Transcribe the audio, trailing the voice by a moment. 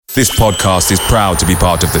This podcast is proud to be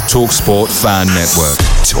part of the TalkSport Fan Network.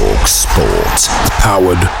 TalkSport.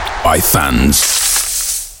 Powered by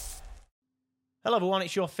fans. Hello everyone,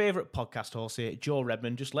 it's your favourite podcast host here, Joe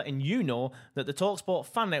Redmond, just letting you know that the TalkSport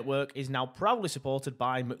Fan Network is now proudly supported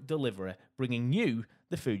by McDelivery, bringing you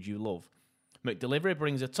the food you love. McDelivery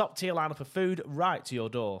brings a top-tier lineup of food right to your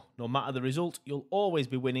door. No matter the result, you'll always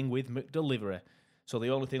be winning with McDelivery. So the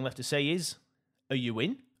only thing left to say is, are you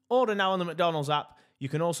in? Order now on the McDonald's app. You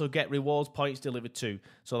can also get rewards points delivered too,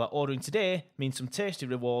 so that ordering today means some tasty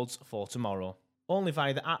rewards for tomorrow. Only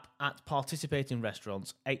via the app at participating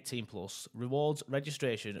restaurants, 18 plus. Rewards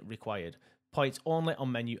registration required. Points only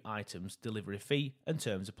on menu items. Delivery fee and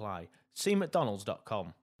terms apply. See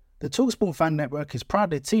mcdonalds.com. The TalkSport Fan Network is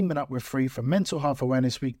proudly teaming up with Free for Mental Health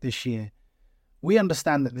Awareness Week this year. We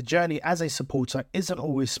understand that the journey as a supporter isn't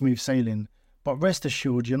always smooth sailing, but rest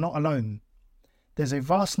assured you're not alone. There's a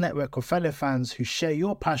vast network of fellow fans who share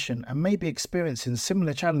your passion and may be experiencing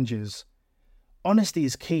similar challenges. Honesty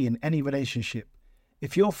is key in any relationship.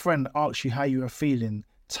 If your friend asks you how you are feeling,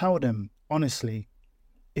 tell them honestly.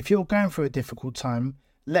 If you're going through a difficult time,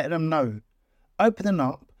 let them know. Opening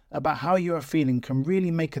up about how you are feeling can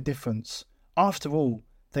really make a difference. After all,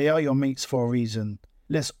 they are your mates for a reason.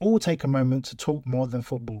 Let's all take a moment to talk more than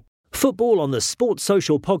football. Football on the Sports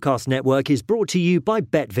Social Podcast Network is brought to you by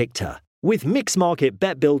BetVictor. With mixed market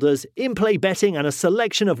bet builders, in-play betting and a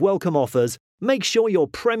selection of welcome offers, make sure your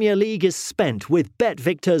Premier League is spent with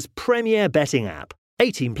BetVictor's premier betting app.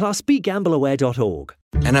 18 plus, begambleaware.org.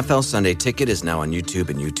 NFL Sunday Ticket is now on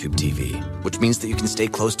YouTube and YouTube TV, which means that you can stay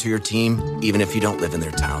close to your team even if you don't live in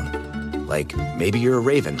their town. Like, maybe you're a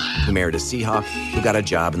Raven who married a Seahawk who got a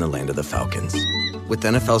job in the land of the Falcons. With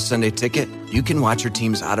NFL Sunday Ticket, you can watch your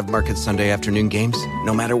team's out-of-market Sunday afternoon games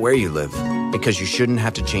no matter where you live, because you shouldn't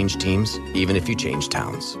have to change teams even if you change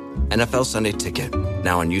towns. NFL Sunday Ticket,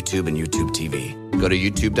 now on YouTube and YouTube TV. Go to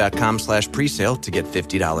youtube.com/presale to get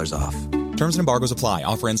 $50 off. Terms and embargoes apply.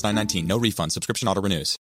 Offer ends 9/19. No refund. Subscription auto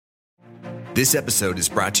renews. This episode is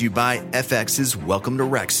brought to you by FX's Welcome to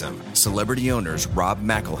Wrexham. Celebrity owners Rob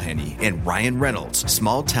McElhenney and Ryan Reynolds'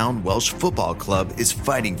 small-town Welsh football club is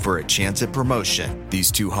fighting for a chance at promotion.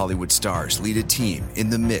 These two Hollywood stars lead a team in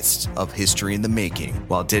the midst of history in the making,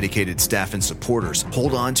 while dedicated staff and supporters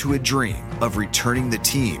hold on to a dream of returning the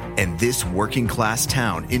team and this working-class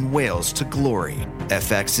town in Wales to glory.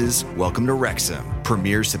 FX's Welcome to Wrexham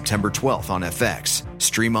premieres September 12th on FX.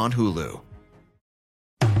 Stream on Hulu.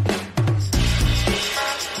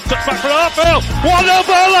 Touch back for Arfield. What a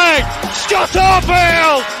volley! Scott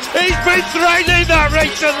Arfield! He's been threatening that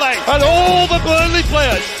recently. And all the Burnley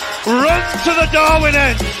players run to the Darwin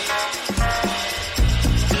end.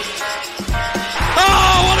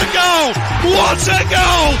 Oh, what a goal! What a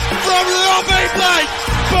goal from Robbie Blake!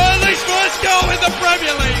 Burnley's first goal in the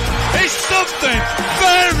Premier League is something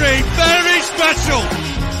very, very special.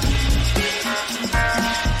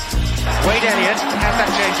 Wade Elliott has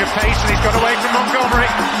that change of pace and he's got away from Montgomery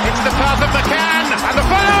into the path of McCann and the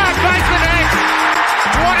follow-up finds the net.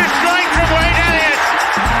 What a strike from Wade Elliott!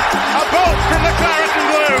 A bolt from the claret and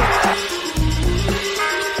blue.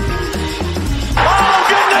 Oh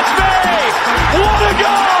goodness me! What a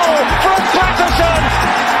goal from Patterson!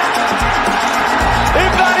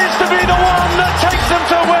 If that is to be the one that takes them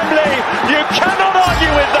to Wembley, you cannot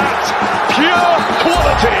argue with that. Pure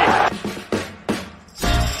quality.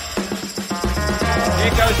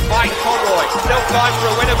 Here goes Mike Conroy. Still time for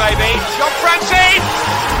a winner, maybe. John Francis!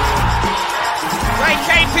 They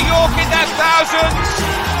came to York in their thousands.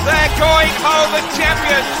 They're going home as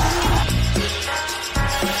champions.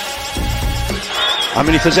 I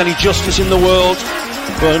mean, if there's any justice in the world,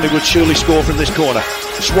 Burnley would surely score from this corner.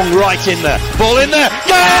 Swung right in there. Ball in there.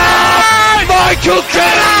 Yeah! Michael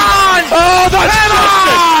Keane! Oh, that's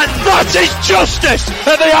justice! That is justice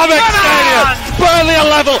at the Amex Stadium. Burnley are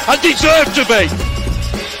level and deserve to be.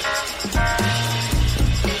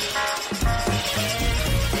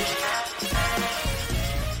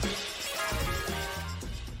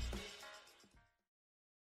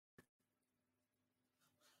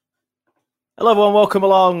 Hello everyone, welcome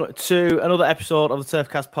along to another episode of the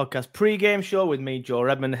Turfcast podcast pre-game show with me, Joe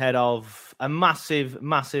Redmond, ahead of a massive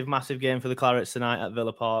game for the Clarets tonight at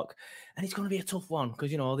Villa Park. And it's going to be a tough one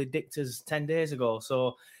because, you know, they dicked us 10 days ago.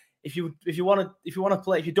 So if you don't want to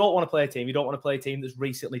play a team, you don't want to play a team that's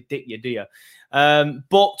recently dicked you, do you?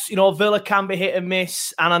 But, you know, Villa can be hit and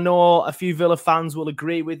miss. And I know a few Villa fans will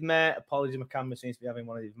agree with me. Apologies, my camera seems to be having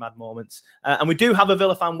one of these mad moments. And we do have a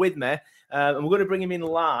Villa fan with me. And we're going to bring him in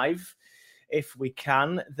live if we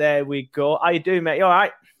can. There we go. How you doing, mate? You all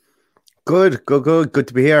right? Good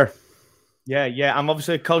to be here. Yeah. I'm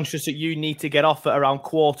obviously conscious that you need to get off at around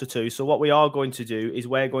 1:45. So what we are going to do is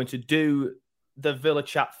we're going to do the Villa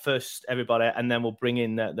chat first, everybody, and then we'll bring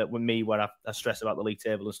in that with me where I stress about the league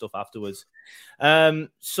table and stuff afterwards.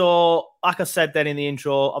 So, like I said then in the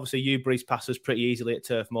intro, obviously you breezed past us pretty easily at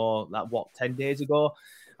Turf Moor, 10 days ago?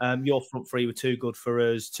 Your front three were too good for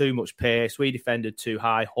us, too much pace. We defended too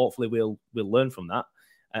high. Hopefully we'll learn from that.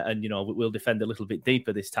 And, we'll defend a little bit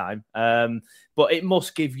deeper this time. But it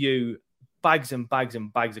must give you bags and bags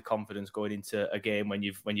and bags of confidence going into a game when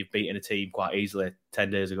you've beaten a team quite easily 10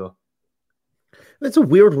 days ago. It's a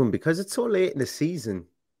weird one because it's so late in the season.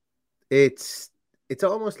 It's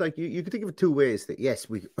almost like you could think of it two ways. That yes,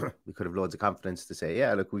 we could have loads of confidence to say,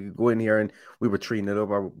 yeah, look, we could go in here and we were 3-0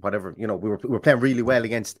 or whatever. We were playing really well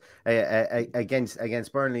against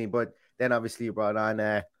Burnley, but then obviously you brought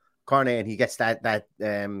on Cornet and he gets that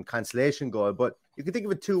cancellation goal. But you can think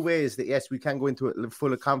of it two ways. That yes, we can go into it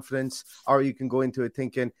full of confidence, or you can go into it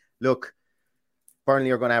thinking, look,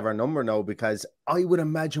 Burnley are going to have our number now, because I would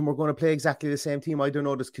imagine we're going to play exactly the same team. I don't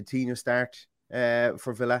know, does Coutinho start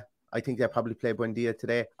for Villa? I think they'll probably play Buendia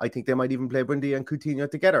today. I think they might even play Buendia and Coutinho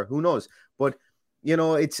together. Who knows? But,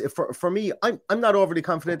 it's for me, I'm not overly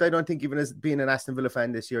confident. I don't think even as being an Aston Villa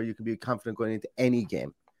fan this year, you can be confident going into any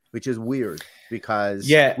game, which is weird because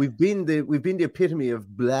we've been the epitome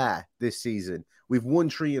of blah this season. We've won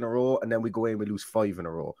 3 in a row, and then we go in, we lose 5 in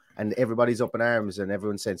a row. And everybody's up in arms, and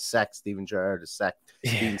everyone's saying sack Steven Gerrard, sack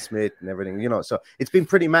Dean Smith, and everything, So it's been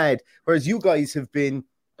pretty mad. Whereas you guys have been,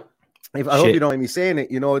 I hope you don't mind me saying it,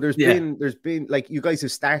 there's been like, you guys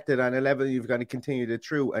have started on 11, you've got to continue it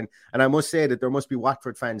through. And I must say that there must be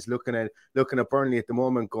Watford fans looking at Burnley at the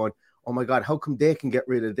moment going, oh my God, how come they can get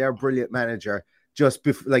rid of their brilliant manager just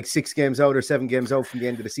 6 games out or 7 games out from the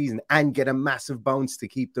end of the season and get a massive bounce to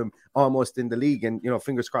keep them almost in the league? And,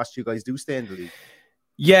 fingers crossed you guys do stay in the league.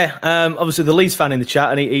 Yeah, obviously the Leeds fan in the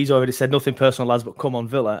chat, and he's already said nothing personal, lads, but come on,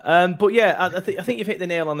 Villa. But yeah, I think you've hit the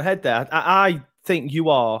nail on the head there. I think you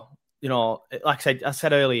are, like I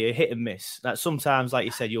said earlier, hit and miss. That sometimes, like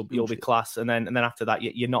you said, you'll be class, and then after that,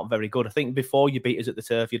 you're not very good. I think before you beat us at the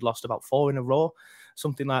Turf, you'd lost about 4 in a row,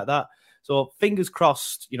 something like that. So fingers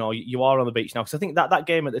crossed, you are on the beach now. Because I think that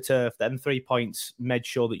game at the Turf, them 3 points made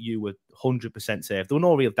sure that you were 100% safe. There was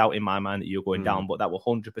no real doubt in my mind that you were going down, but that were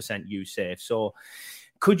 100% you safe. So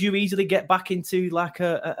could you easily get back into like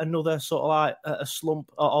another sort of like a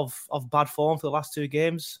slump of bad form for the last 2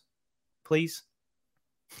 games, please?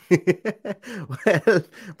 Well,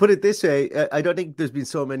 put it this way, I don't think there's been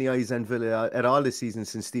so many eyes on Villa at all this season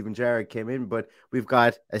since Steven Gerrard came in, but we've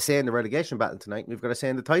got a say in the relegation battle tonight, and we've got a say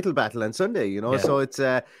in the title battle on Sunday, so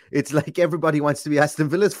it's like everybody wants to be Aston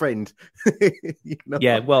Villa's friend.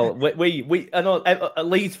 Yeah, well, we I know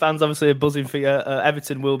Leeds fans obviously are buzzing for you.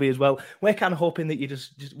 Everton will be as well. We're kind of hoping that you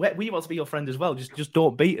just we want to be your friend as well. Just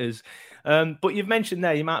don't beat us. But you've mentioned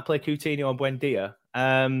there you might play Coutinho and Buendia.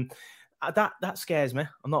 That scares me.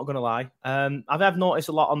 I'm not going to lie. I've noticed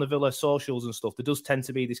a lot on the Villa socials and stuff. There does tend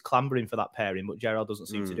to be this clambering for that pairing, but Gerrard doesn't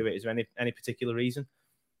seem to do it. Is there any particular reason?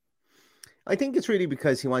 I think it's really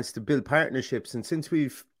because he wants to build partnerships. And since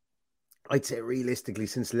I'd say realistically,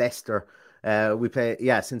 since Leicester,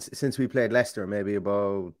 since we played Leicester maybe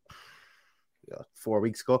about 4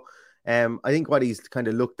 weeks ago, I think what he's kind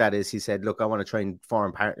of looked at is he said, look, I want to try and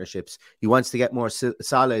form partnerships. He wants to get more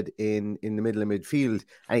solid in the middle of midfield.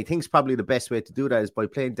 And he thinks probably the best way to do that is by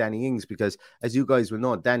playing Danny Ings, because as you guys will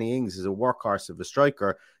know, Danny Ings is a workhorse of a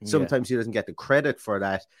striker. Sometimes he doesn't get the credit for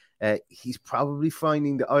that. He's probably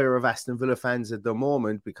finding the ire of Aston Villa fans at the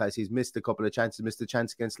moment because he's missed a couple of chances, missed a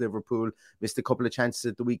chance against Liverpool, missed a couple of chances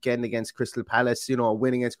at the weekend against Crystal Palace. A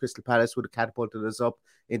win against Crystal Palace would have catapulted us up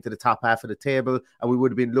into the top half of the table, and we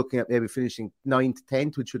would have been looking at maybe finishing 9th,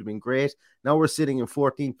 10th, which would have been great. Now we're sitting in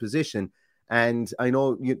 14th position. And I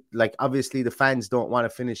know, obviously the fans don't want to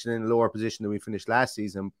finish in a lower position than we finished last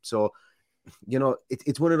season. So,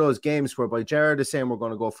 it's one of those games whereby Gerrard is saying we're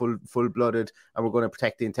going to go full-blooded and we're going to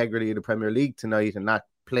protect the integrity of the Premier League tonight and not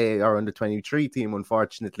play our under-23 team,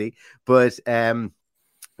 unfortunately. But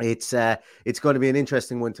it's going to be an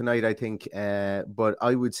interesting one tonight, I think. But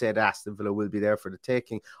I would say that Aston Villa will be there for the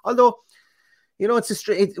taking. Although,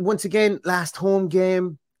 once again, last home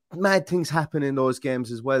game, mad things happen in those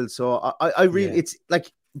games as well. So I really, it's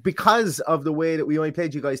like, because of the way that we only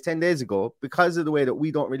played you guys 10 days ago, because of the way that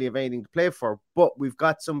we don't really have anything to play for, but we've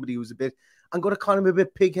got somebody who's I'm going to call him a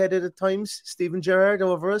bit pig-headed at times, Steven Gerrard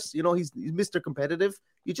over us. He's Mr. Competitive.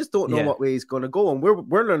 You just don't know what way he's going to go. And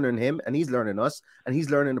we're learning him, and he's learning us, and he's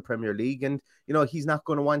learning the Premier League. And, he's not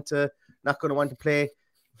going to want to play,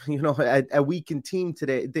 a weakened team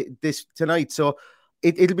tonight. So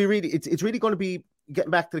it'll be really, it's really going to be,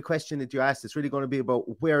 getting back to the question that you asked, it's really going to be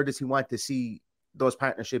about where does he want to see those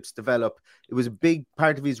partnerships develop. It was a big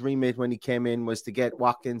part of his remit when he came in was to get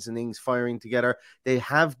Watkins and Ings firing together. They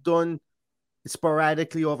have done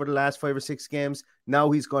sporadically over the last 5 or 6 games.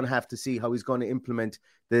 Now he's going to have to see how he's going to implement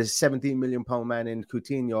the 17 million pound man in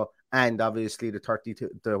Coutinho and obviously the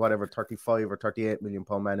 35 or 38 million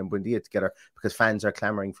pound man in Buendia together, because fans are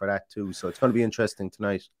clamoring for that too. So it's going to be interesting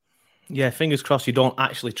tonight. Yeah, fingers crossed you don't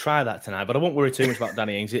actually try that tonight. But I won't worry too much about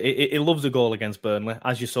Danny Ings. He loves a goal against Burnley,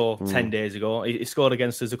 as you saw 10 days ago. He scored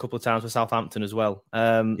against us a couple of times for Southampton as well.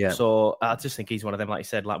 So I just think he's one of them, like you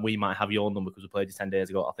said, like we might have your number because we played you 10 days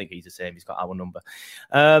ago. I think he's the same. He's got our number.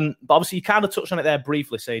 But obviously you kind of touched on it there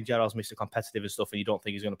briefly, saying Gerrard's Mr. Competitive and stuff, and you don't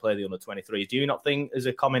think he's going to play the under-23s. Do you not think, there's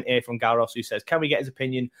a comment here from Garros who says, can we get his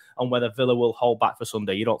opinion on whether Villa will hold back for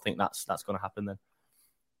Sunday? You don't think that's going to happen then?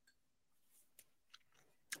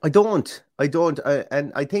 I don't.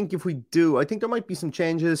 And I think if we do, I think there might be some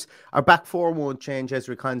changes. Our back four won't change.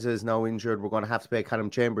 Ezri Konsa is now injured. We're going to have to play Callum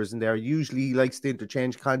Chambers in there. Usually he likes to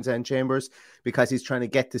interchange Konsa and Chambers because he's trying to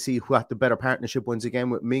get to see who had the better partnership once again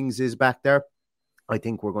with Mings is back there. I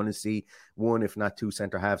think we're going to see one, if not two,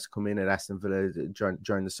 centre-halves come in at Aston Villa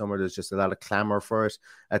during the summer. There's just a lot of clamour for it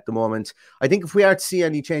at the moment. I think if we are to see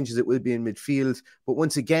any changes, it will be in midfield. But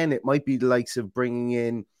once again, it might be the likes of bringing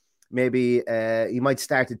in, maybe he might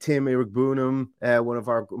start at Tim Iroegbunam, one of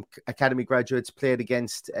our academy graduates, played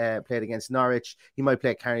against Norwich. He might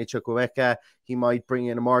play Carney Chukwuemeka. He might bring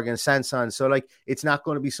in a Morgan Sanson. So, like, it's not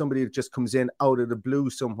going to be somebody that just comes in out of the blue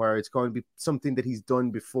somewhere. It's going to be something that he's done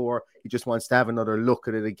before. He just wants to have another look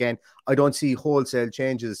at it again. I don't see wholesale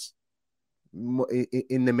changes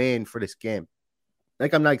in the main for this game.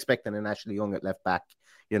 Like, I'm not expecting an Ashley Young at left back,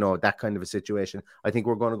 you know, that kind of a situation. I think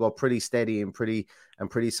we're going to go pretty steady and pretty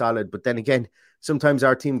solid. But then again, sometimes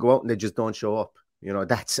our team go out and they just don't show up. You know,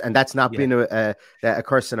 that's not been a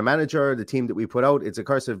curse on a manager, the team that we put out. It's a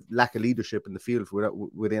curse of lack of leadership in the field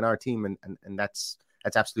within our team, and that's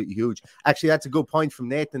absolutely huge. Actually, that's a good point from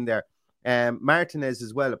Nathan there. Martinez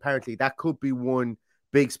as well. Apparently, that could be one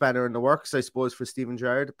big spanner in the works, I suppose, for Steven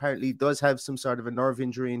Gerrard. Apparently, he does have some sort of a nerve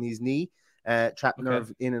injury in his knee, trapped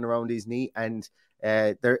nerve in and around his knee, and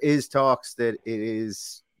there is talks that it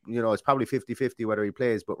is, you know, it's probably 50-50 whether he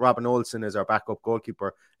plays, but Robin Olsen is our backup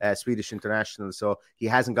goalkeeper, Swedish international, so he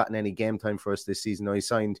hasn't gotten any game time for us this season. No, he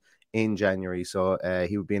signed in January, so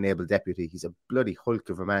he would be an able deputy. He's a bloody hulk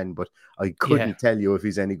of a man, but I couldn't tell you if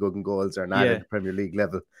he's any good in goals or not at the Premier League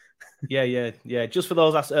level. Yeah. Just for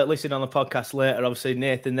those listening on the podcast later, obviously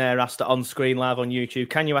Nathan there asked it on screen live on YouTube.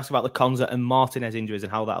 Can you ask about the Konsa and Martinez injuries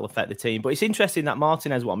and how that'll affect the team? But it's interesting that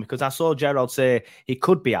Martinez one, because I saw Gerrard say he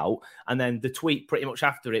could be out, and then the tweet pretty much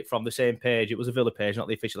after it from the same page, it was a Villa page, not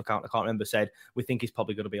the official account, I can't remember, said we think he's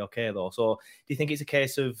probably going to be okay though. So do you think it's a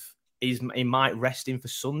case of he might rest him for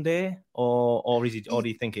Sunday, or do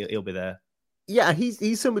you think he'll be there? Yeah,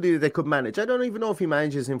 he's somebody that they could manage. I don't even know if he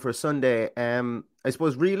manages him for Sunday. I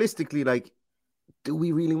suppose realistically, like, do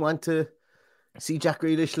we really want to see Jack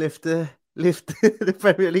Grealish lift the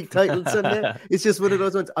Premier League title Sunday? It's just one of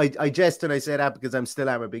those ones. I jest and I say that because I'm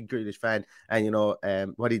a big Grealish fan, and you know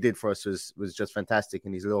what he did for us was just fantastic,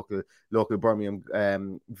 and he's a local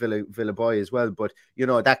Birmingham Villa boy as well. But you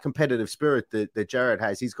know, that competitive spirit that Gerrard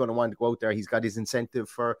has, he's going to want to go out there. He's got his incentive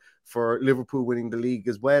for Liverpool winning the league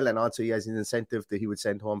as well, and also he has an incentive that he would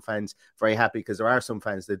send home fans very happy, because there are some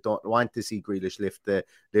fans that don't want to see Grealish lift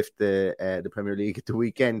the Premier League at the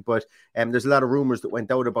weekend. But there's a lot of rumours that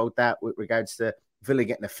went out about that with regards to Villa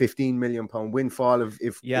getting a £15 million windfall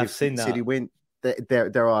if City win.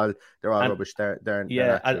 They're all rubbish.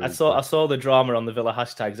 I saw the drama on the Villa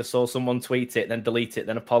hashtags. I saw someone tweet it, then delete it,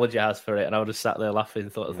 then apologise for it, and I was just sat there laughing,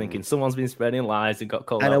 thinking someone's been spreading lies and got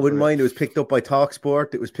called. And I wouldn't mind. It was picked up by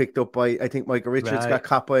TalkSport. It was picked up by, I think, Michael Richards got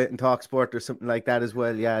caught by it in TalkSport or something like that as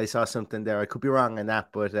well. Yeah, I saw something there. I could be wrong on that,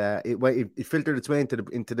 but it filtered its way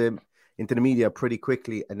into the media pretty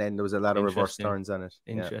quickly, and then there was a lot of reverse turns on it.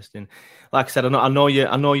 Interesting. Like I said, I know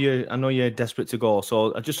you're desperate to go.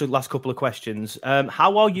 So just a last couple of questions.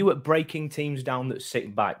 How are you at breaking teams down that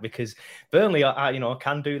sit back? Because Burnley,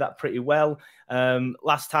 can do that pretty well.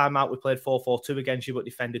 Last time out, we played 4-4-2 against you, but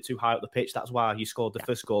defended too high up the pitch. That's why you scored the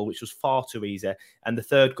first goal, which was far too easy. And the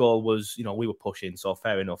third goal was, we were pushing, so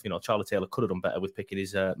fair enough. Charlie Taylor could have done better with picking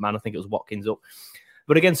his man. I think it was Watkins up.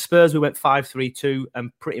 But against Spurs, we went 5-3-2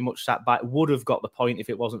 and pretty much sat back. Would have got the point if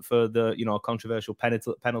it wasn't for the controversial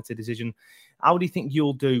penalty decision. How do you think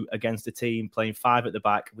you'll do against a team playing 5 at the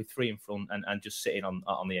back with 3 in front and just sitting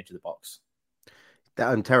on the edge of the box?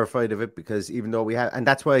 I'm terrified of it, because even though we have, and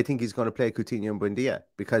that's why I think he's going to play Coutinho and Buendia,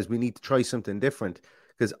 because we need to try something different.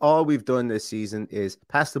 because all we've done this season is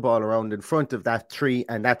pass the ball around in front of that 3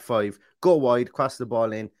 and that 5, go wide, cross the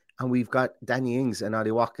ball in, and we've got Danny Ings and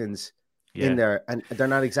Ollie Watkins in there, and they're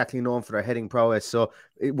not exactly known for their heading prowess, so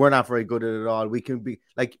we're not very good at it at all. We can be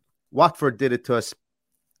like Watford did it to us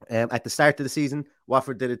at the start of the season.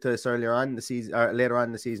 Watford did it to us earlier on in the season, or later on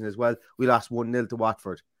in the season as well. We lost 1-0 to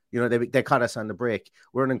Watford. You know, they caught us on the break.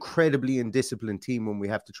 We're an incredibly indisciplined team when we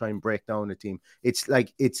have to try and break down a team. It's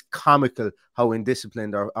comical how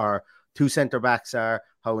indisciplined our two centre-backs are,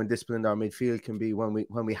 how indisciplined our midfield can be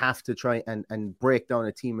when we have to try and break down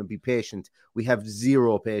a team and be patient. We have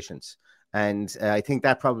zero patience. And I think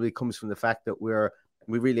that probably comes from the fact that we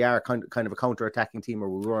really are kind of a counter-attacking team, or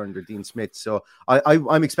we were under Dean Smith. So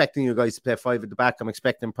I'm expecting you guys to play 5 at the back. I'm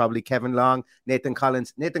expecting probably Kevin Long, Nathan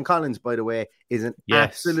Collins. Nathan Collins, by the way, is an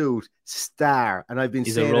absolute star. And I've been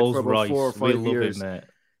saying it for about 4 or 5 years.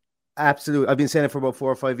 Absolutely. I've been saying it for about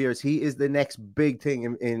 4 or 5 years. He is the next big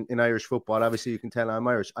thing in Irish football. Obviously, you can tell I'm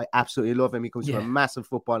Irish. I absolutely love him. He comes from a massive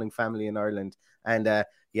footballing family in Ireland. And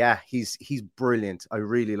he's brilliant. I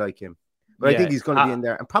really like him. But I think he's going to be in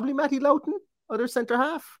there. And probably Matty Loughton, other centre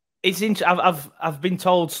half. It's I've been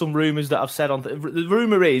told some rumours that I've said on the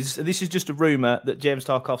rumour is, this is just a rumour, that James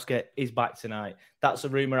Tarkowski is back tonight. That's a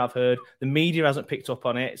rumour I've heard. The media hasn't picked up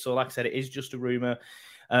on it, so like I said, it is just a rumour.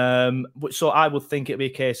 So I would think it'd be a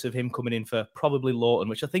case of him coming in for probably Lawton,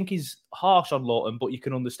 which I think is harsh on Lawton, but you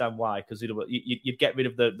can understand why, because you'd get rid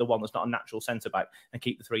of the one that's not a natural centre-back and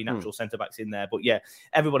keep the 3 natural centre-backs in there. But yeah,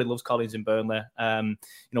 everybody loves Collins in Burnley.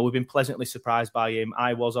 We've been pleasantly surprised by him.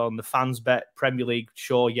 I was on the Fans Bet Premier League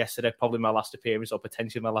show yesterday, probably my last appearance, or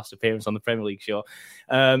potentially my last appearance on the Premier League show,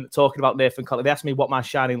 talking about Nathan Collins. They asked me what my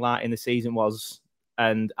shining light in the season was,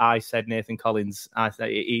 and I said Nathan Collins. I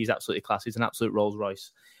think he's absolutely class. He's an absolute Rolls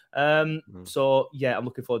Royce. So yeah, I'm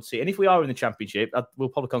looking forward to seeing. And if we are in the Championship, we'll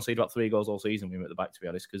probably concede about 3 goals all season with him at the back, to be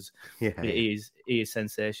honest, because he is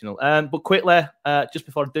sensational. But quickly, just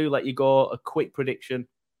before I do let you go, a quick prediction.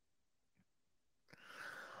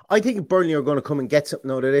 I think Burnley are going to come and get something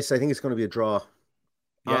out of this. I think it's going to be a draw.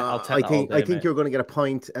 Yeah, I'll take that all day, I think you're going to get a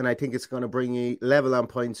point, and I think it's going to bring you level on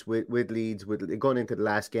points with Leeds going into the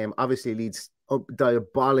last game. Obviously, Leeds'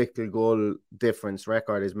 diabolical goal difference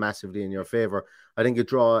record is massively in your favour. I think a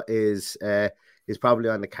draw is probably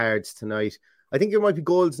on the cards tonight. I think there might be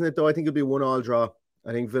goals in it, though. I think it'll be a 1-1 draw.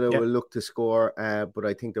 I think Villa will look to score, but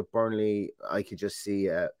I think that Burnley, I could just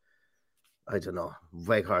see I don't know,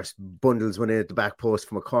 Weghorst bundles one in at the back post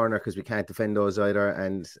from a corner, because we can't defend those either,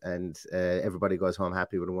 and everybody goes home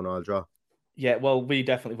happy with a 1-1 draw. Yeah, well, we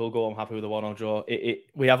definitely will go home happy with a 1-1 draw.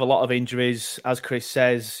 We have a lot of injuries, as Chris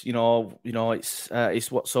says. We will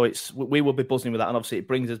be buzzing with that, and obviously it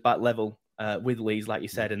brings us back level with Leeds, like you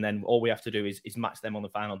said, and then all we have to do is match them on the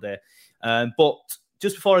final day. But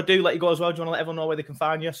just before I do let you go as well, do you want to let everyone know where they can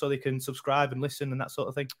find you so they can subscribe and listen and that sort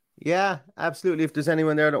of thing? Yeah, absolutely. If there's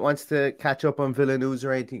anyone there that wants to catch up on Villa news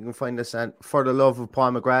or anything, you can find us at For the Love of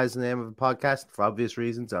Paul McGrath is the name of the podcast, for obvious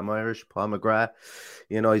reasons. I'm Irish, Paul McGrath.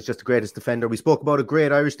 He's just the greatest defender. We spoke about a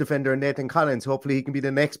great Irish defender, Nathan Collins. Hopefully he can be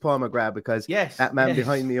the next Paul McGrath, because that man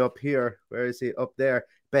behind me up here, where is he? Up there.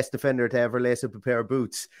 Best defender to ever lace up a pair of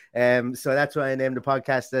boots. So that's why I named the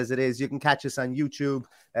podcast as it is. You can catch us on YouTube,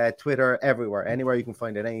 Twitter, everywhere. Anywhere you can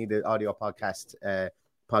find it, any of the audio podcast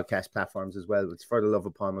platforms as well. It's For the Love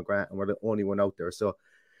of Paul McGrath, and we're the only one out there. So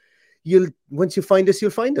once you find us,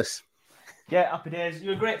 you'll find us. Yeah, happy days.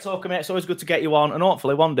 You're a great talker, mate. It's always good to get you on. And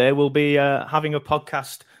hopefully one day we'll be having a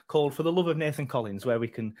podcast called For the Love of Nathan Collins, where we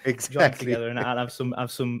can join together and have some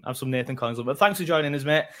Nathan Collins. But thanks for joining us,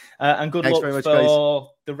 mate. And good luck for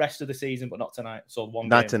the rest of the season, but not tonight. So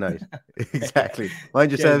not tonight. Exactly.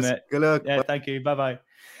 Mind yourselves. Cheers, good luck. Yeah, thank you. Bye-bye.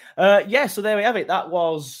 So there we have it. That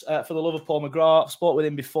was For the Love of Paul McGrath. Spoke with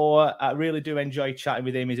him before. I really do enjoy chatting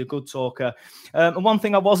with him. He's a good talker. And one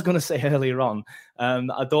thing I was going to say earlier on,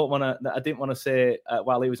 I didn't want to say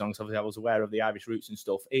while he was on, because obviously I was aware of the Irish roots and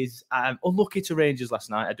stuff, is unlucky to Rangers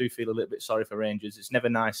last night. I do feel a little bit sorry for Rangers. It's never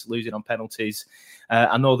nice losing on penalties.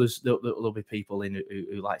 I know there'll be people in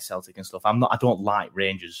who like Celtic and stuff. I don't like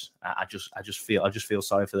Rangers. I just feel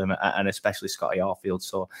sorry for them, and especially Scotty Arfield.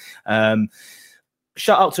 So.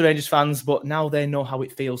 Shout out to Rangers fans, but now they know how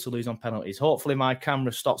it feels to lose on penalties. Hopefully my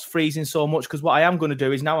camera stops freezing so much, because what I am going to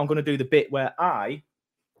do is now I'm going to do the bit where I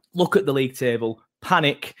look at the league table,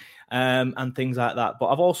 panic, and things like that. But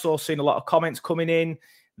I've also seen a lot of comments coming in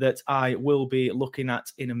that I will be looking at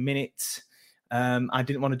in a minute. I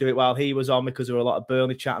didn't want to do it while he was on, because there were a lot of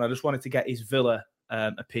Burnley chat, and I just wanted to get his Villa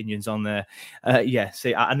opinions on there. I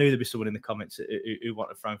knew there'd be someone in the comments who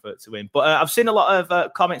wanted Frankfurt to win. But I've seen a lot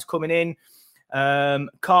of comments coming in.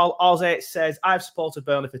 Carl Ozet says, I've supported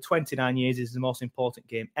Burnley for 29 years. This is the most important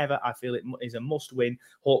game ever. I feel it is a must-win.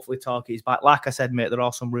 Hopefully Tarky is back. Like I said, mate, there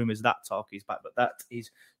are some rumours that Tarky is back, but that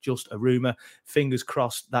is just a rumour. Fingers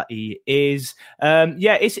crossed that he is.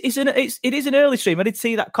 It is an early stream. I did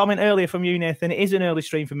see that comment earlier from you, Nathan. It is an early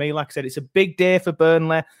stream for me. Like I said, it's a big day for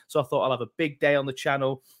Burnley, so I thought I'll have a big day on the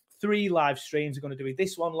channel. 3 live streams. I'm going to do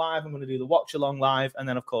this one live. I'm going to do the watch along live. And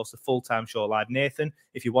then, of course, the full-time show live. Nathan,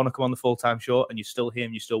 if you want to come on the full-time show and you're still here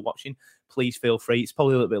and you're still watching, please feel free. It's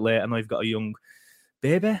probably a little bit late. I know you've got a young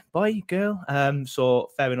baby, boy, girl.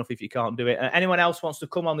 So fair enough if you can't do it. Anyone else wants to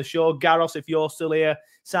come on the show? Garros, if you're still here.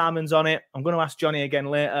 Simon's on it. I'm going to ask Johnny again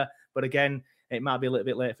later. But again, it might be a little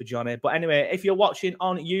bit late for Johnny. But anyway, if you're watching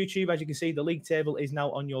on YouTube, as you can see, the league table is now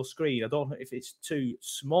on your screen. I don't know if it's too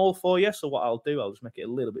small for you. So what I'll do, I'll just make it a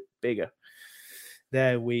little bit bigger.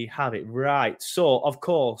 There we have it. Right. So, of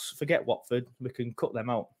course, forget Watford. We can cut them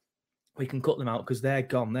out. We can cut them out because they're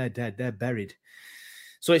gone. They're dead. They're buried.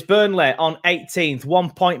 So it's Burnley on 18th,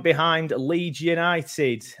 1 point behind Leeds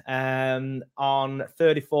United on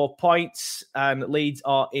 34 points. Leeds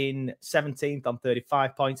are in 17th on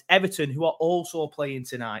 35 points. Everton, who are also playing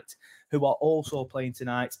tonight, they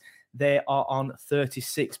are on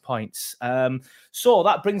 36 points. So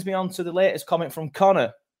that brings me on to the latest comment from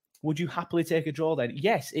Connor. Would you happily take a draw then?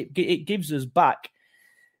 Yes, it gives us back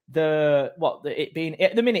at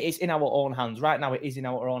the minute it's in our own hands. Right now it is in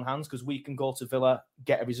our own hands because we can go to Villa,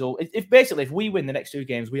 get a result. If we win the next 2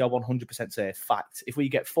 games, we are 100% safe. Fact. If we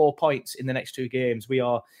get 4 points in the next 2 games, we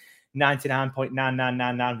are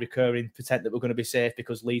 99.9999 recurring percent that we're going to be safe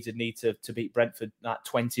because Leeds would need to beat Brentford at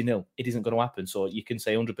 20-0. It isn't going to happen. So you can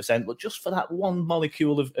say 100%, but just for that one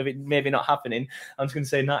molecule of it maybe not happening, I'm just going to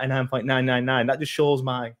say 99.999. That just shows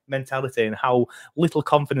my mentality and how little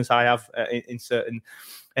confidence I have in certain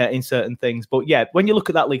things. But yeah, when you look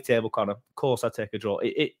at that league table, Connor, of course I take a draw.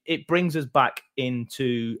 It brings us back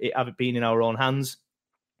into it having been in our own hands.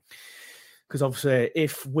 Because obviously,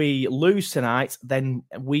 if we lose tonight, then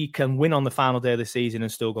we can win on the final day of the season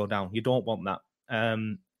and still go down. You don't want that.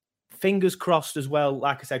 Fingers crossed as well,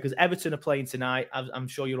 like I said, because Everton are playing tonight. I'm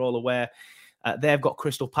sure you're all aware. They've got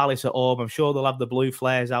Crystal Palace at home. I'm sure they'll have the blue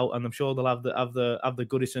flares out, and I'm sure they'll have the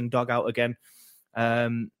Goodison dog out again. I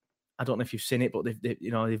don't know if you've seen it, but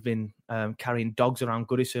they've been carrying dogs around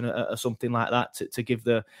Goodison or something like that to give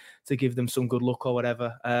them some good luck or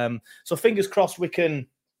whatever. So fingers crossed we can.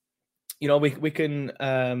 We can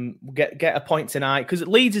get a point tonight because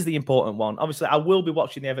Leeds is the important one. Obviously, I will be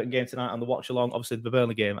watching the Everton game tonight on the watch along. Obviously, the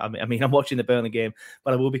Burnley game. I mean, I'm watching the Burnley game,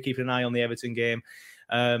 but I will be keeping an eye on the Everton game.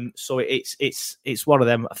 So it's one of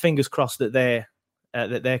them. Fingers crossed that they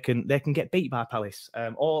can get beat by Palace.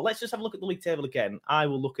 Or let's just have a look at the league table again. I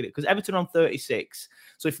will look at it because Everton are on 36.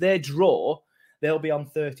 So if they draw, they'll be on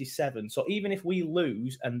 37. So even if we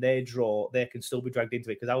lose and they draw, they can still be dragged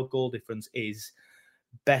into it because our goal difference is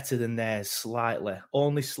better than theirs slightly,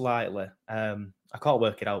 only slightly. I can't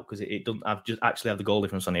work it out because it doesn't. I've just actually have the goal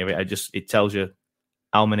difference on here. It tells you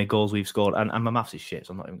how many goals we've scored, and my maths is shit,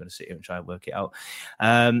 so I'm not even going to sit here and try and work it out.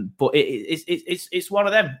 But it's one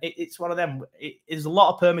of them. It's one of them. There's a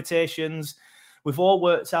lot of permutations. We've all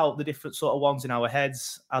worked out the different sort of ones in our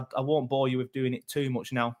heads. I won't bore you with doing it too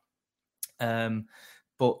much now.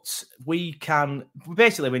 But we can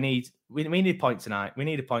basically we need a point tonight. We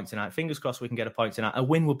need a point tonight. Fingers crossed we can get a point tonight. A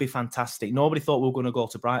win would be fantastic. Nobody thought we were going to go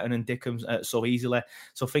to Brighton and Dickham so easily.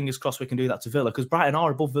 So fingers crossed we can do that to Villa because Brighton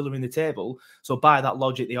are above Villa in the table. So by that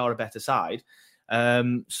logic, they are a better side.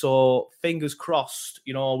 So fingers crossed,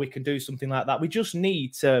 we can do something like that. We just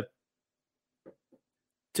need to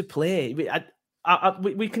play.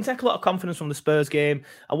 We can take a lot of confidence from the Spurs game.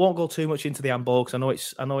 I won't go too much into the handball because I know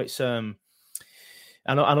it's gone.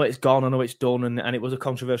 I know it's done, and it was a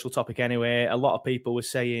controversial topic anyway. A lot of people were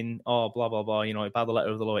saying, "Oh, blah blah blah." By the letter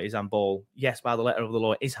of the law, it is handball. Yes, by the letter of the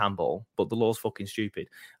law, it is handball, but the law's fucking stupid.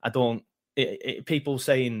 People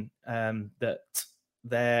saying that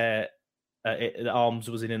their arms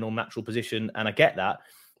was in an unnatural position, and I get that,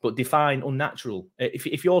 but define unnatural.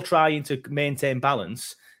 If you're trying to maintain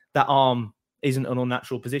balance, that arm isn't an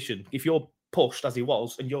unnatural position. If you're pushed as he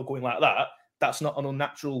was, and you're going like that. That's not an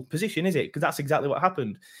unnatural position, is it? Because that's exactly what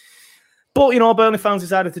happened. But, Burnley fans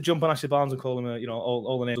decided to jump on Ashley Barnes and call him,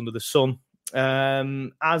 all the names under the sun.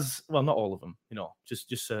 Not all of them,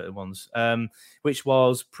 just certain ones, which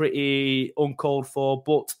was pretty uncalled for.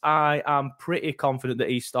 But I am pretty confident that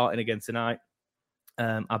he's starting again tonight.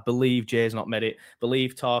 I believe Jay's not made it.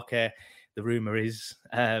 Believe Tarke. The rumour is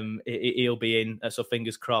he'll be in, so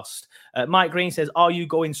fingers crossed. Mike Green says, are you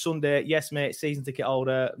going Sunday? Yes, mate, season ticket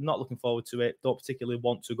holder. Not looking forward to it. Don't particularly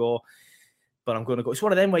want to go. but I'm going to go. It's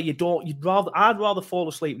one of them where I'd rather fall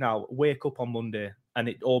asleep now, wake up on Monday, and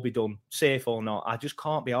it all be done, safe or not. I just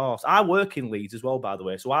can't be arsed. I work in Leeds as well, by the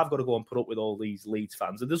way, so I've got to go and put up with all these Leeds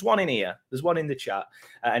fans. And there's one in here. There's one in the chat,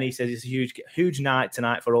 and he says it's a huge night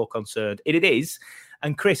tonight for all concerned. It is.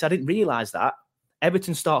 And Chris, I didn't realise that.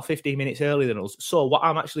 Everton start 15 minutes earlier than us. So what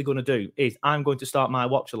I'm actually going to do is I'm going to start my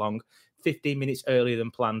watch-along 15 minutes earlier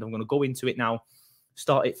than planned. I'm going to go into it now,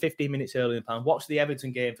 start it 15 minutes earlier than planned, watch the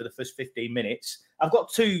Everton game for the first 15 minutes. I've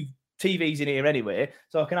got 2 TVs in here anyway,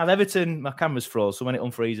 so I can have Everton. My camera's froze, so when it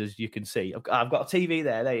unfreezes, you can see. I've got a TV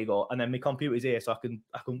there. There you go. And then my computer's here, so I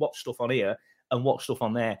can watch stuff on here and watch stuff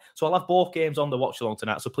on there. So I'll have both games on the watch-along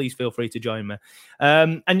tonight, so please feel free to join me.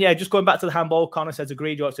 And yeah, just going back to the handball, Connor says,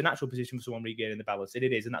 agreed, it's a natural position for someone regaining the balance. It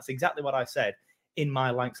is, and that's exactly what I said in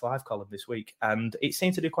my Lanks Live column this week. And it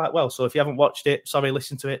seemed to do quite well. So if you haven't watched it,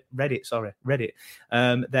 listen to it, read it.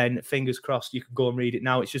 Then fingers crossed you can go and read it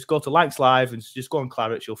now. It's just go to Lanks Live and just go on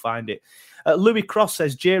Clarets, you'll find it. Louis Cross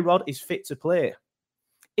says, J-Rod is fit to play.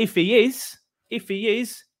 If he is,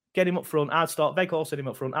 get him up front. I'd start Weghorst, set him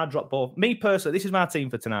up front. I'd drop both. Me personally, this is my team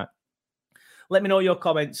for tonight. Let me know your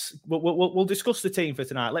comments. We'll discuss the team for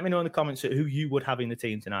tonight. Let me know in the comments who you would have in the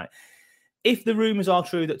team tonight. If the rumours are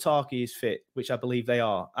true that Tarky is fit, which I believe they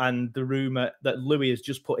are, and the rumour that Louis has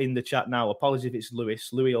just put in the chat now, apologies if it's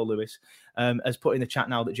Louis or Lewis, has put in the chat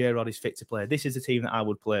now that J-Rod is fit to play. This is the team that I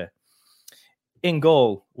would play. In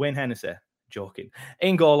goal, Wayne Hennessy. Joking.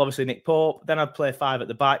 In goal, obviously, Nick Pope. Then I'd play 5 at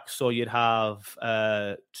the back. So you'd have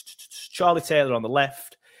Charlie Taylor on the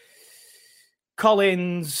left.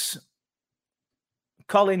 Collins,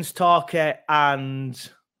 Tarkett, and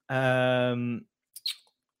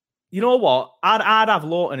you know what? I'd have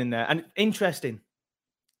Lawton in there. And interesting,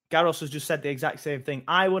 Garros has just said the exact same thing.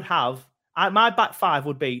 I would have, my back 5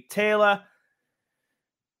 would be Taylor,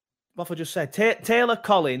 what have I just said? Taylor,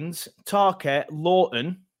 Collins, Tarkett,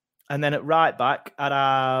 Lawton, and then at right back, I'd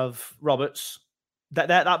have Roberts. That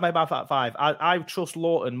my back 5. I trust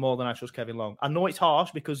Lawton more than I trust Kevin Long. I know it's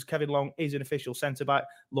harsh because Kevin Long is an official centre-back.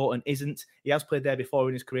 Lawton isn't. He has played there before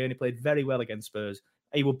in his career, and he played very well against Spurs.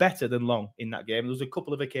 He was better than Long in that game. There was a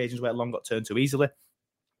couple of occasions where Long got turned too easily.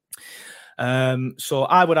 So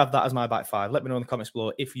I would have that as my back 5. Let me know in the comments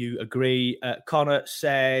below if you agree. Connor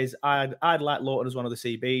says, I'd like Lawton as one of the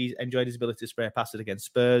CBs. Enjoyed his ability to spray passes against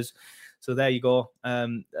Spurs. So there you go. A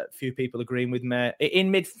few people agreeing with me.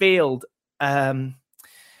 In midfield, up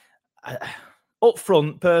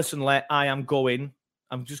front, personally, I'm going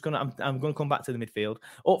to come back to the midfield.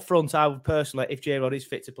 Up front, I would personally, if J-Rod is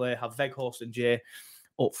fit to play, have Weghorst and Jay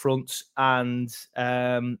up front, and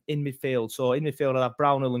in midfield. So in midfield, I'd have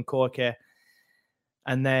Brownhill and Corke,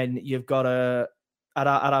 and then you've got I'd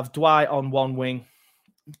have Dwight on one wing,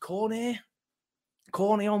 Corney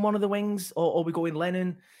on one of the wings, or we go in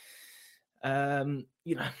Lennon. I'd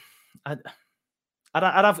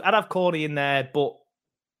have Corney in there, but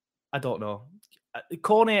I don't know.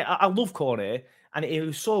 Corney, I love Corney, and he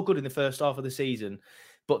was so good in the first half of the season,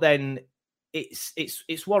 but then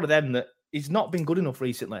it's one of them that he's not been good enough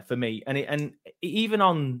recently for me. And even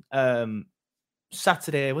on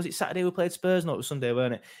Saturday, was it Saturday we played Spurs? No, it was Sunday,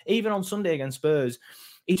 weren't it? Even on Sunday against Spurs,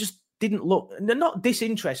 he just didn't look, not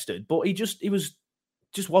disinterested, but he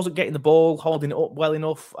wasn't getting the ball, holding it up well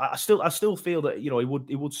enough. I still feel that,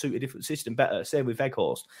 he would suit a different system better. Same with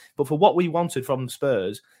Weghorst. But for what we wanted from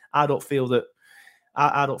Spurs, I don't feel that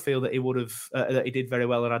he would have that he did very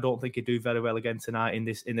well, and I don't think he'd do very well again tonight in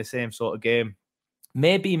the same sort of game.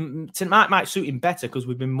 Maybe tonight might suit him better because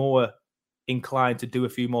we've been more inclined to do a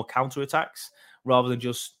few more counter attacks rather than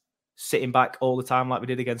just sitting back all the time like we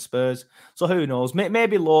did against Spurs. So who knows?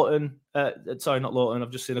 Maybe Lawton. Sorry, not Lawton. I've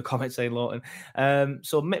just seen a comment saying Lawton.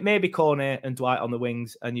 So maybe Corney and Dwight on the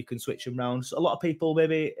wings, and you can switch them around. So a lot of people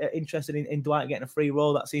maybe are interested in Dwight getting a free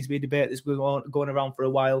role. That seems to be a debate that's going around for a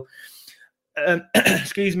while.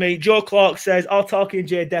 Excuse me. Joe Clark says, "Are Tarky and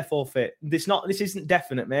Jay defo fit?" This isn't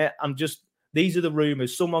definite, mate. These are the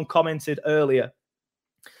rumours. Someone commented earlier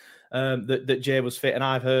that Jay was fit, and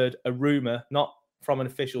I've heard a rumour, not from an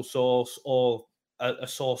official source or a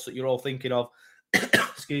source that you're all thinking of.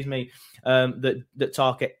 Excuse me. That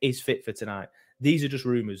Tarky is fit for tonight. These are just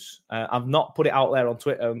rumours. I've not put it out there on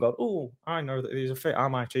Twitter and gone, "Oh, I know that he's a fit.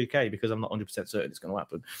 Am I 2K?" Because I'm not 100% certain it's going to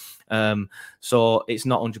happen. So it's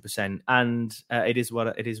not 100%, and it is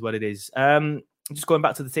what it is. Just going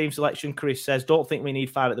back to the team selection, Chris says, "Don't think we need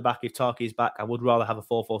 5 at the back if Tarky is back. I would rather have a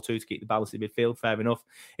 4-4-2 to keep the balance in midfield." Fair enough.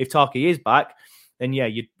 If Tarky is back, then yeah,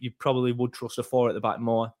 you probably would trust a 4 at the back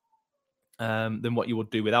more. than what you would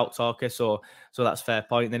do without Tarky. So that's fair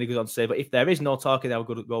point. And then he goes on to say, but if there is no Tarky, then we're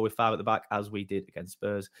going to go with 5 at the back, as we did against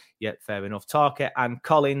Spurs. Yeah, fair enough. Tarky and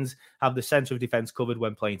Collins have the centre of defence covered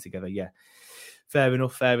when playing together. Yeah, fair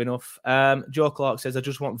enough. Joe Clark says, I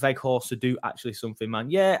just want Weghorst to do actually something, man.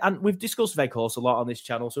 Yeah, and we've discussed Weghorst a lot on this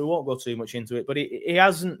channel, so we won't go too much into it, but he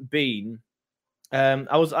hasn't been...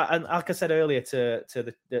 like I said earlier to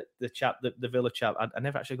the chap, the Villa chap, I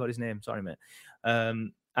never actually got his name. Sorry, mate.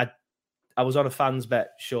 I was on a fans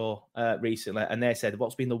bet show recently, and they said,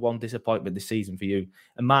 "What's been the one disappointment this season for you?"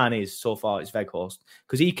 And mine is so far it's Weghorst,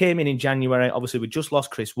 because he came in January. Obviously, we just lost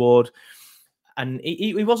Chris Ward, and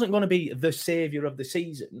he wasn't going to be the saviour of the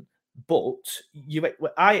season, but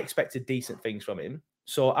I expected decent things from him.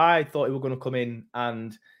 So I thought he was going to come in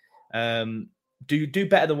and do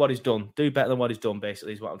better than what he's done. Do better than what he's done,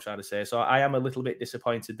 basically, is what I'm trying to say. So I am a little bit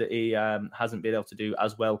disappointed that he hasn't been able to do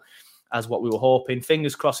as well as what we were hoping.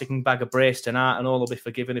 Fingers crossed he can bag a brace tonight, and all will be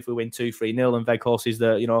forgiven if we win 2-3-0. And Weghorst is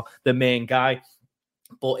the main guy.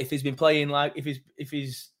 But if he's been playing if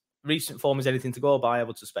his recent form is anything to go by, I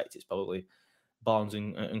would suspect it's probably Barnes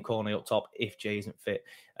and Corney up top if Jay isn't fit.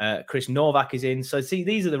 Chris Novak is in. So see,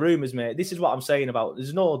 these are the rumours, mate. This is what I'm saying about.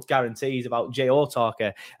 There's no guarantees about Jay or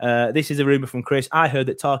Tarky. This is a rumour from Chris. I heard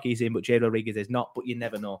that Tarky is in, but Jay Rodriguez is not. But you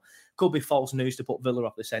never know. Could be false news to put Villa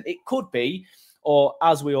off the scent. It could be. Or,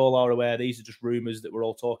 as we all are aware, these are just rumours that we're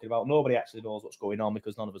all talking about. Nobody actually knows what's going on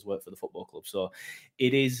because none of us work for the football club. So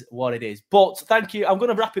it is what it is. But thank you. I'm going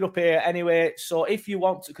to wrap it up here anyway. So if you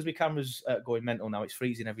want to, because my camera's going mental now, it's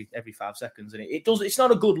freezing every 5 seconds. And it's not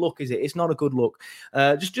a good look, is it? It's not a good look.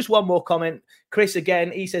 Just one more comment. Chris,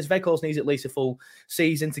 again, he says Weghorst needs at least a full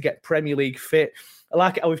season to get Premier League fit. I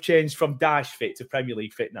like it how we've changed from Daesh fit to Premier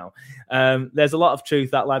League fit now. There's a lot of truth.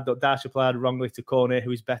 That lad that Daesh applied wrongly to Corney,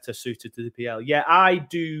 who is better suited to the PL. Yeah, I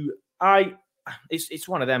do. It's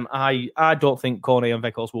one of them. I don't think Corney and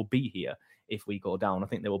Weghorst will be here if we go down. I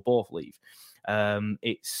think they will both leave.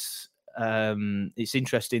 It's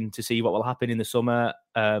interesting to see what will happen in the summer,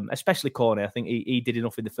 especially Corney. I think he did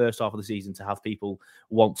enough in the first half of the season to have people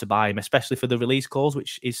want to buy him, especially for the release clause,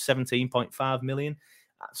 which is 17.5 million.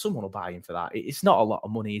 Someone will buy him for that. It's not a lot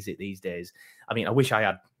of money, is it, these days? I mean, I wish I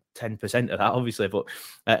had 10% of that, obviously, but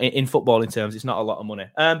in footballing terms, it's not a lot of money.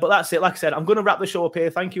 But that's it. Like I said, I'm going to wrap the show up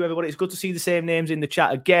here. Thank you, everybody. It's good to see the same names in the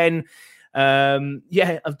chat again. I'm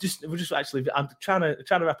trying to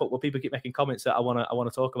wrap up where people keep making comments that I want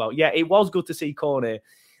to talk about. Yeah, it was good to see Corney.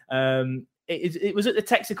 It was at the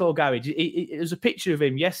Texaco garage. It was a picture of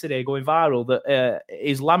him yesterday going viral that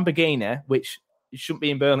his Lamborghini, which it shouldn't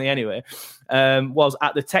be in Burnley anyway, was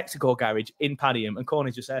at the Texaco garage in Padiham, and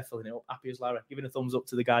Corney's just there filling it up, happy as Larry, giving a thumbs up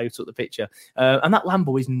to the guy who took the picture. And that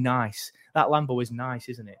Lambo is nice. That Lambo is nice,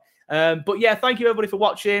 isn't it? But yeah, thank you everybody for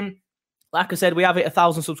watching. Like I said, we have hit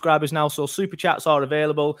 1,000 subscribers now, so super chats are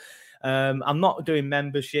available. I'm not doing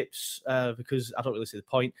memberships because I don't really see the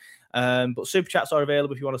point. But super chats are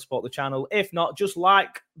available if you want to support the channel. If not, just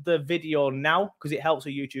like the video now because it helps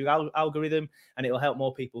the YouTube algorithm and it'll help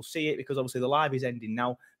more people see it, because obviously the live is ending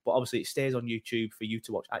now, but obviously it stays on YouTube for you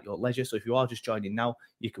to watch at your leisure. So if you are just joining now,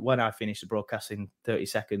 you can, when I finish the broadcast in 30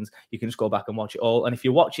 seconds, you can just go back and watch it all. And if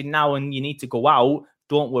you're watching now and you need to go out,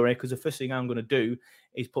 don't worry, because the first thing I'm going to do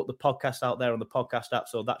is put the podcast out there on the podcast app,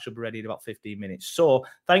 so that should be ready in about 15 minutes. So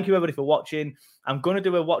thank you everybody for watching. I'm going to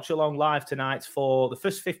do a watch along live tonight for the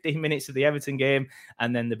first 15 minutes of the Everton game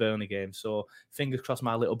and then the Burnley game. So fingers crossed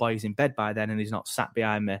my little boy is in bed by then and he's not sat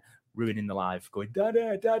behind me ruining the live, going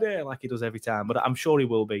daddy, daddy, like he does every time. But I'm sure he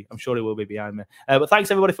will be. I'm sure he will be behind me. But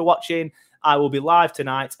thanks everybody for watching. I will be live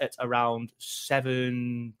tonight at around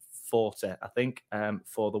 7:40, I think,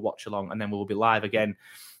 for the watch along, and then we will be live again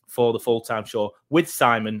for the full-time show with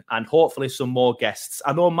Simon and hopefully some more guests.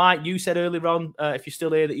 I know, Mike, you said earlier on, if you're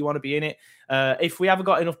still here, that you want to be in it. If we haven't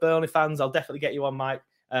got enough Burnley fans, I'll definitely get you on, Mike.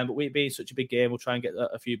 But we being such a big game, we'll try and get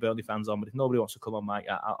a few Burnley fans on. But if nobody wants to come on, Mike,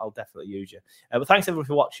 I'll definitely use you. But thanks, everyone,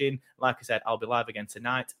 for watching. Like I said, I'll be live again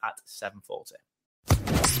tonight at 7:40.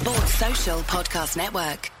 Sports Social Podcast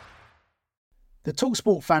Network. The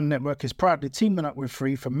TalkSport Fan Network is proudly teaming up with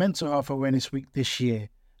Free for Mental Health Awareness Week this year.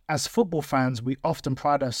 As football fans, we often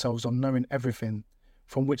pride ourselves on knowing everything,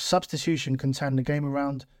 from which substitution can turn the game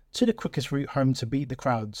around to the quickest route home to beat the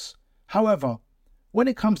crowds. However, when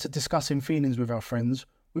it comes to discussing feelings with our friends,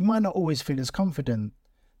 we might not always feel as confident.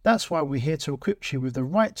 That's why we're here to equip you with the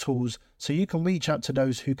right tools so you can reach out to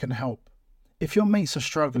those who can help. If your mates are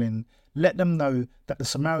struggling, let them know that the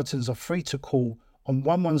Samaritans are free to call on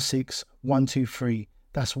 116 123.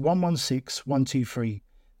 That's 116 123.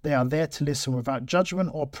 They are there to listen without judgment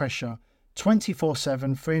or pressure,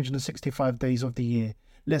 24/7, 365 days of the year.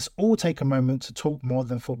 Let's all take a moment to talk more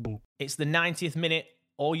than football. It's the 90th minute.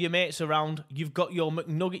 All your mates around. You've got your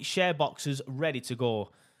McNugget share boxes ready to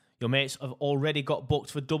go. Your mates have already got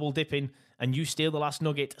booked for double dipping, and you steal the last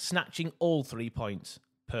nugget, snatching all 3 points.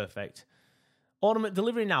 Perfect. Order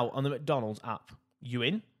McDelivery now on the McDonald's app. You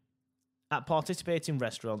in? At participating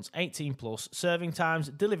restaurants, 18 plus, serving times,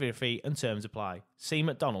 delivery fee and terms apply. See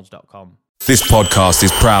mcdonalds.com. This podcast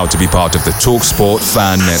is proud to be part of the TalkSport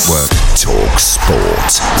Fan Network.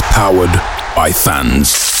 TalkSport. Powered by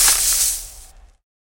fans.